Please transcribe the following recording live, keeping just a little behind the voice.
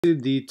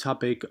The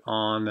topic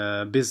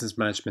on business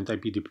management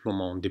IB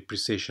diploma on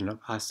depreciation of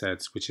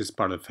assets, which is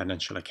part of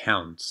financial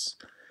accounts.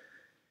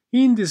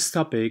 In this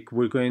topic,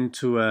 we're going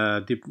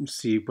to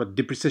see what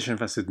depreciation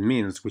of asset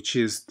means, which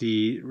is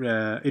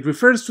it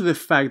refers to the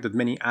fact that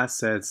many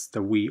assets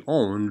that we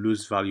own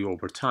lose value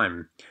over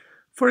time.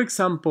 For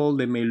example,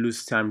 they may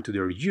lose time to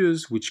their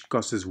use, which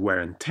causes wear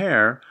and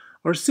tear,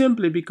 or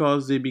simply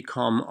because they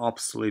become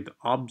obsolete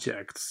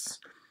objects.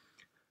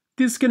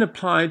 This can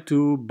apply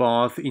to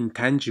both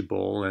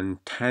intangible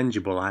and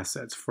tangible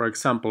assets. For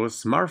example,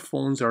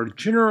 smartphones are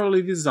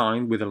generally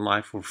designed with a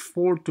life of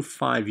 4 to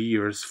 5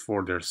 years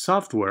for their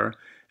software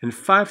and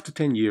 5 to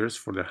 10 years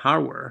for their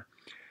hardware.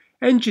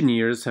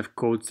 Engineers have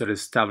codes that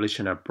establish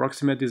an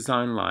approximate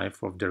design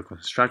life of their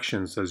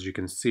constructions, as you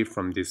can see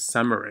from this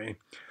summary.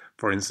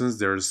 For instance,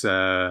 there's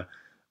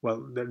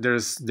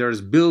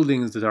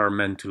buildings that are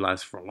meant to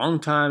last for a long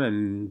time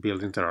and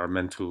buildings that are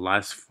meant to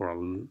last for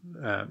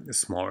a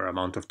smaller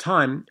amount of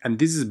time, and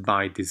this is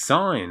by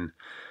design.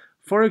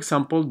 For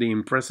example, the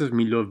impressive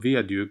Millau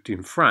Viaduct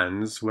in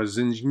France was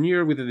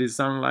engineered with a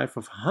design life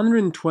of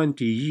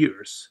 120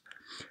 years.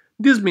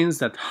 This means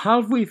that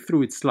halfway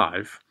through its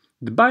life,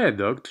 the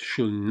viaduct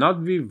should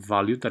not be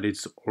valued at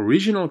its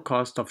original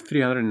cost of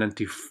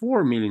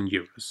 394 million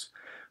euros,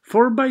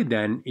 for by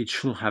then it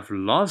should have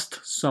lost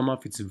some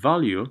of its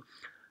value,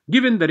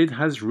 given that it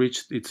has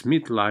reached its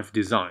mid-life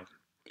design.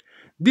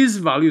 This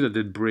value that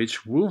the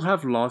bridge will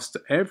have lost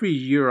every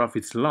year of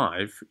its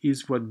life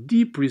is what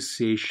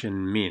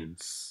depreciation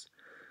means.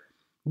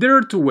 There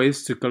are two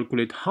ways to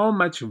calculate how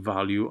much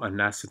value an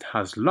asset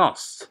has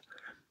lost: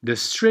 the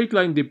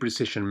straight-line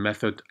depreciation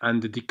method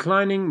and the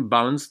declining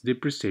balanced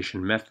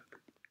depreciation method.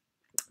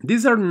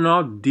 These are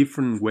not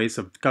different ways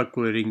of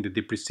calculating the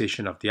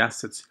depreciation of the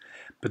assets,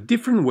 but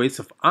different ways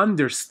of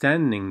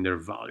understanding their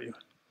value.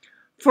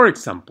 For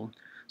example,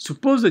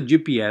 suppose that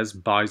UPS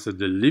buys a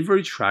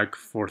delivery truck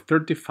for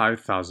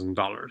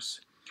 $35,000,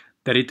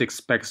 that it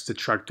expects the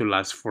truck to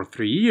last for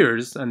 3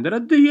 years, and that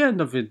at the end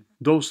of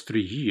those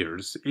 3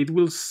 years, it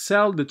will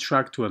sell the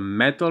truck to a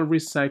metal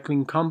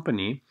recycling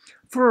company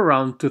for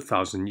around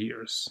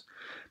 $2,000.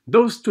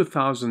 Those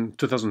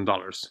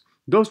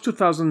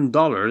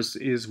 $2,000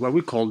 is what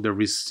we call the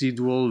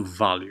residual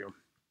value.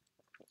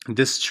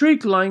 The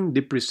straight-line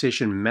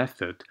depreciation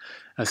method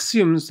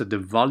assumes that the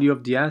value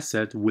of the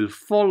asset will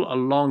fall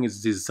along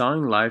its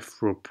design life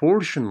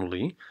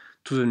proportionally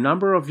to the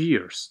number of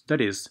years. That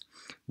is,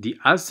 the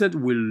asset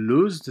will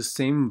lose the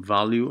same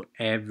value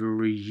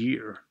every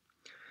year.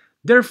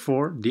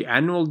 Therefore, the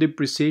annual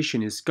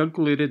depreciation is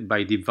calculated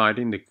by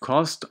dividing the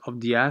cost of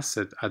the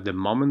asset at the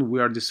moment we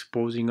are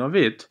disposing of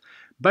it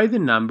by the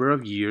number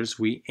of years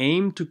we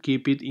aim to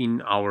keep it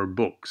in our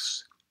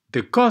books.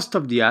 The cost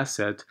of the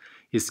asset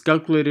is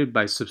calculated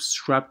by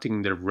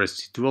subtracting the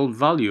residual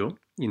value,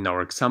 in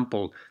our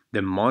example,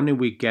 the money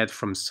we get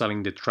from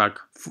selling the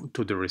truck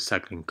to the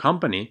recycling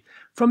company,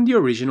 from the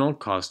original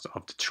cost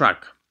of the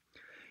truck.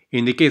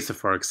 In the case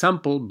of our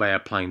example, by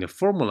applying the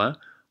formula,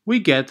 we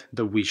get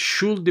that we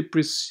should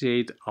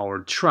depreciate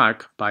our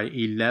truck by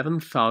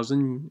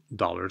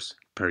 $11,000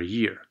 per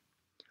year.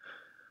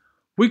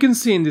 We can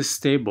see in this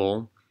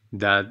table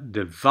that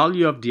the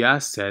value of the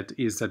asset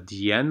is at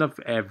the end of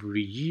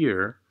every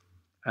year,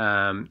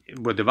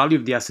 the value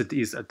of the asset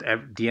is at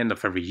the end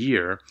of every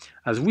year,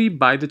 as we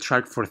buy the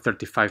truck for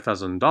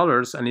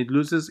 $35,000 and it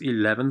loses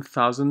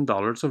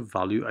 $11,000 of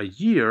value a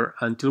year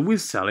until we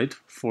sell it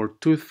for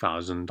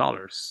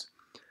 $2,000.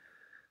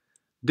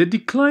 The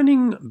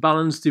declining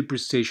balanced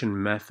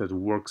depreciation method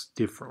works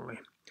differently.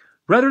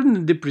 Rather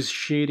than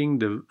depreciating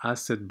the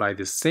asset by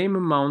the same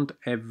amount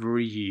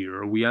every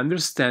year, we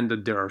understand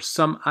that there are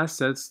some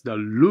assets that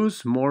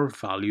lose more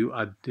value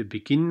at the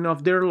beginning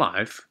of their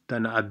life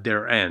than at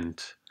their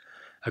end.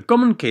 A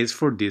common case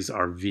for these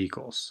are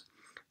vehicles.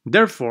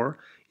 Therefore,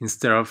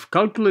 instead of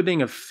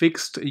calculating a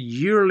fixed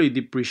yearly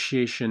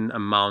depreciation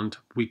amount,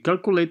 we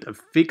calculate a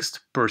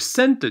fixed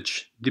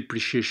percentage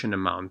depreciation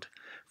amount.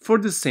 For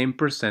the same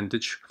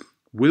percentage,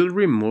 we'll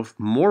remove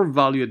more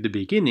value at the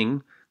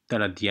beginning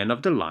than at the end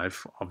of the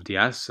life of the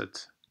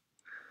asset.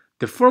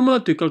 The formula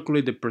to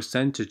calculate the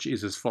percentage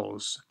is as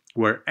follows,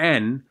 where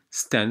n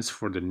stands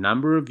for the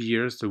number of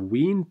years that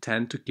we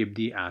intend to keep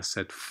the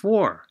asset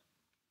for.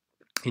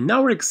 In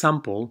our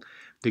example,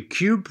 the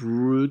cube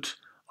root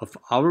of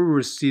our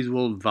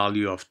residual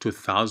value of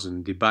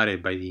 $2,000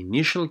 divided by the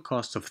initial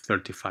cost of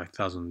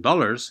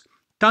 $35,000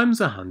 times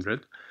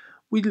 100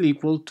 will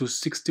equal to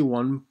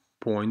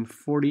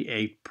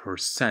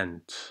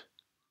 61.48%.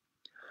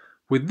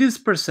 With this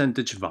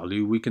percentage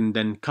value, we can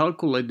then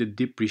calculate the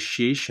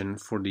depreciation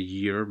for the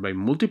year by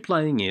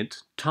multiplying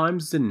it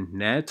times the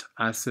net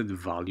asset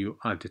value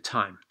at the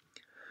time.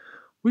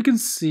 We can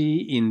see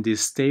in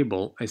this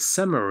table a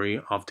summary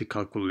of the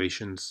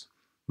calculations.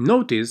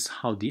 Notice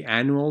how the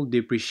annual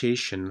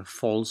depreciation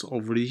falls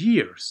over the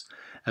years,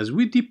 as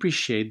we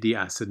depreciate the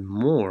asset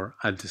more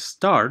at the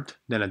start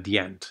than at the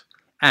end,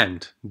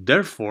 and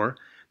therefore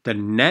the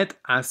net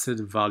asset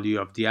value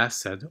of the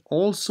asset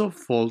also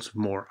falls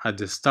more at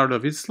the start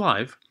of its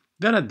life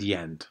than at the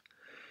end.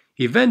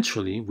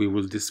 Eventually, we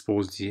will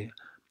dispose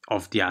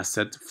of the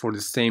asset for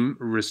the same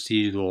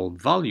residual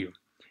value,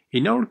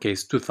 in our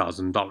case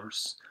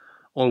 $2,000.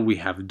 All we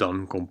have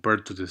done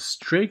compared to the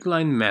straight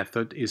line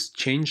method is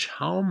change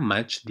how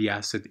much the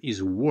asset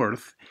is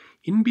worth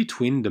in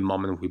between the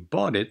moment we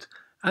bought it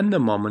and the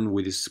moment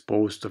we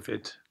disposed of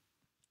it.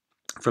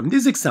 From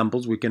these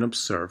examples, we can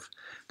observe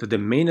that the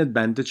main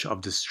advantage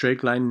of the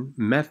straight line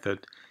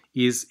method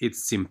is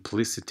its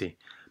simplicity,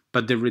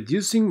 but the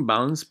reducing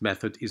balance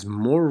method is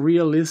more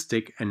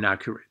realistic and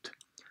accurate.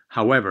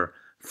 However,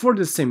 for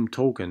the same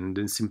token,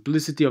 the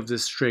simplicity of the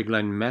straight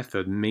line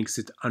method makes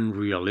it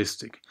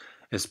unrealistic,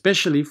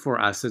 especially for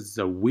assets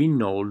that we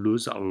know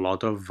lose a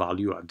lot of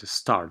value at the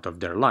start of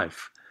their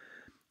life.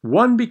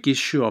 One big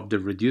issue of the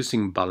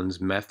reducing balance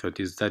method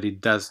is that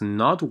it does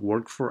not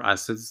work for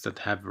assets that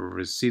have a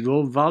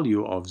residual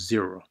value of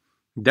zero.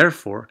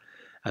 Therefore,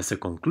 as a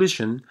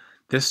conclusion,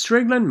 the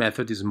straight line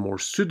method is more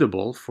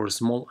suitable for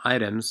small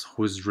items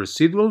whose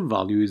residual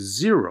value is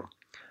zero,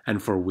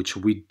 and for which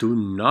we do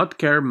not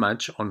care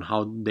much on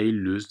how they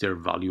lose their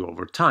value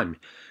over time,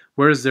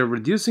 whereas the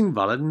reducing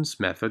balance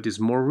method is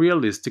more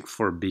realistic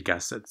for big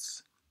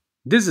assets.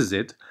 This is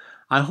it.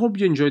 I hope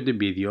you enjoyed the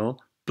video.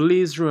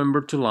 Please remember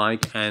to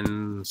like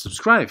and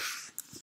subscribe.